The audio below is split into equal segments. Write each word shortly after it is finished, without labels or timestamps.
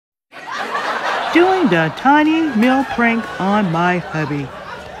doing the tiny meal prank on my hubby.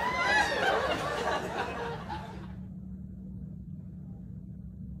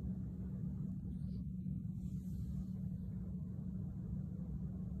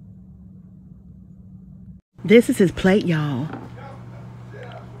 This is his plate, y'all.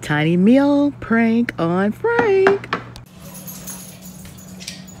 Tiny meal prank on Frank.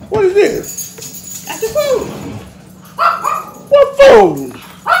 What is this? That's your food. What food?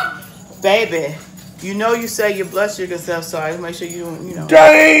 Baby, you know you say your blood sugar stuff, so I make sure you know.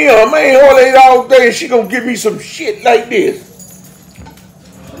 Damn, I ain't hardly all day and she gonna give me some shit like this.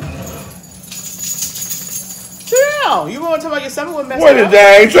 Damn, you want to talk about your stomach was messed What up? is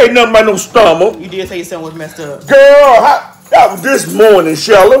that? I ain't say nothing about no stomach. You did say your stomach was messed up. Girl, that was this morning,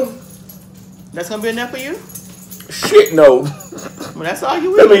 Sheila. That's gonna be enough for you? Shit, no. Well, that's all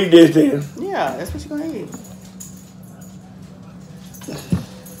you eat. Let me eat this then. Yeah, that's what you're gonna eat.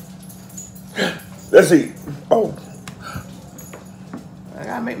 Let's see. Oh. I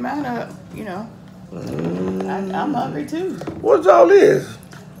gotta make mine up, you know. I'm hungry too. What's all this?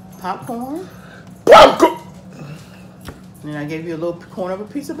 Popcorn. Popcorn. And I gave you a little corner of a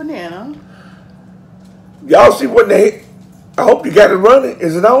piece of banana. Y'all see what the heck? I hope you got it running.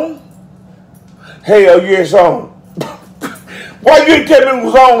 Is it on? Hell yeah, it's on. Why you didn't tell me it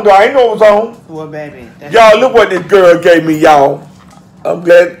was on though? I ain't know it was on. Well, baby. Y'all, look what this girl gave me, y'all. I'm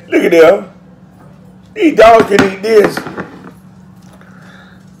glad. Look at that. These dogs can eat this.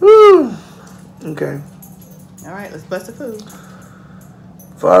 Woo. Okay. All right, let's bust the food.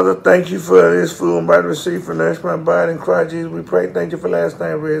 Father, thank you for this food I'm about to receive for nourish my body. In Christ Jesus, we pray. Thank you for last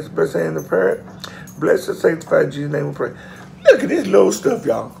night rest. Bless hand the prayer. Bless and sanctify in Jesus' name we pray. Look at this little stuff,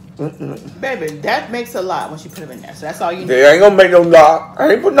 y'all. Baby, that makes a lot once you put them in there. So that's all you need. They ain't gonna make no lot.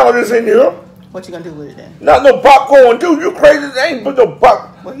 I ain't putting all this in here. What you gonna do with it then? Not no popcorn, too. You crazy? I ain't put no pop.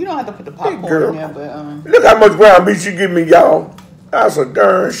 Well, you don't have to put the popcorn in there, but Look how much ground beef you give me, y'all. That's a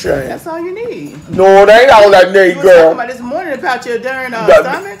darn shame. that's all you need. No, it ain't all that need, You was girl. talking about this morning about your darn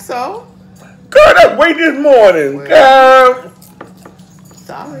stomach, so. Girl, that's way this morning. Well,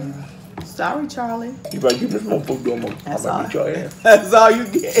 Sorry, Charlie. You better give this motherfucker do more. That's I'm all. gonna beat your ass. That's all you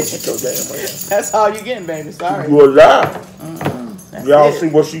get. Beat your damn ass. That's all you getting, baby. Sorry. You a lie. That's Y'all it. see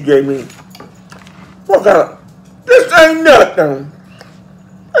what she gave me. What kind of... This ain't nothing.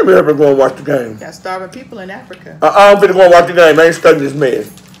 Let me ever go and watch the game. Got starving people in Africa. I'm finna go and watch the game. I ain't studying this mess.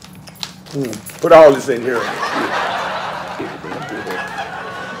 Put all this in here. There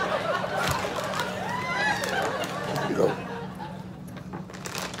you go.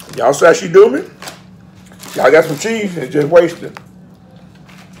 Y'all see how she do me? Y'all got some cheese and just wasted.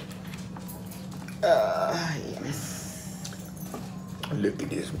 Yes. Look at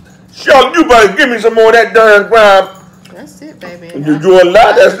this. Sheila, you better give me some more of that darn grime. That's it, baby. You do a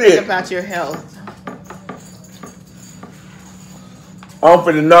lot, that's Think it. about your health. I'm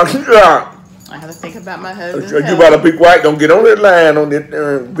finna knock you out. I have to think about my husband's You health. better be quiet. Don't get on that line on that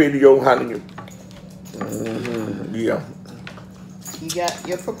video, honey. Yeah. You got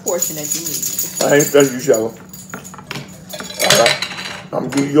your proportion that you need. I ain't studying you, Sheila. All right. I'm gonna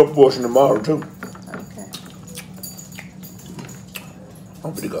give you your portion tomorrow, too. Okay.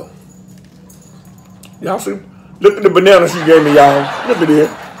 I'm finna go. Y'all see? Look at the banana she gave me, y'all. Look at this.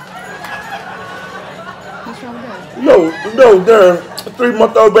 What's wrong with that? No, darn. A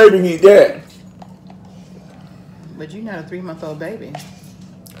 3-month-old baby can eat that. But you're not a 3-month-old baby.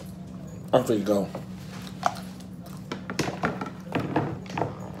 I'm finna go.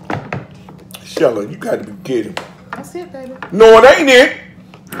 Sheila, you gotta be kidding. That's it, baby. No, it ain't it.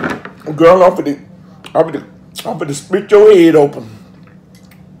 Girl, I'm finna split your head open.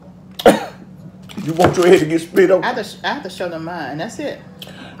 You want your head to get split open? I have to show them mine. That's it.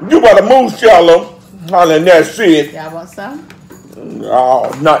 You better move, Sheila. Holla, and that's it. Y'all want some?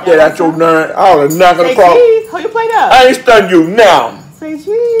 Oh, knock that out your darn. I'll knock it Say across. cheese. Hold your plate up. I ain't stun you now. Say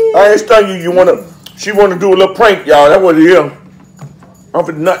cheese. I ain't stun you. She wanna do a little prank, y'all. That's what it is. I'm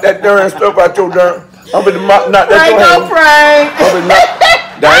finna knock that darn stuff out your darn. I'm finna knock that your hand. Prank. I'm finna knock.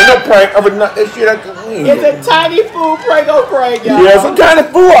 That ain't no prank. I'm finna knock that shit out your hand. It's a tiny food prank, y'all. Yeah, some kind of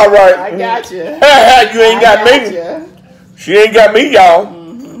fool, all right. I got you. You ain't got me. You. She ain't got me, y'all.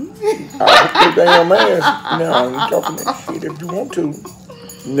 I'll put your damn ass. No, you talking that shit if you want to.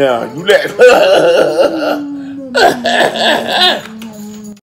 No, you let.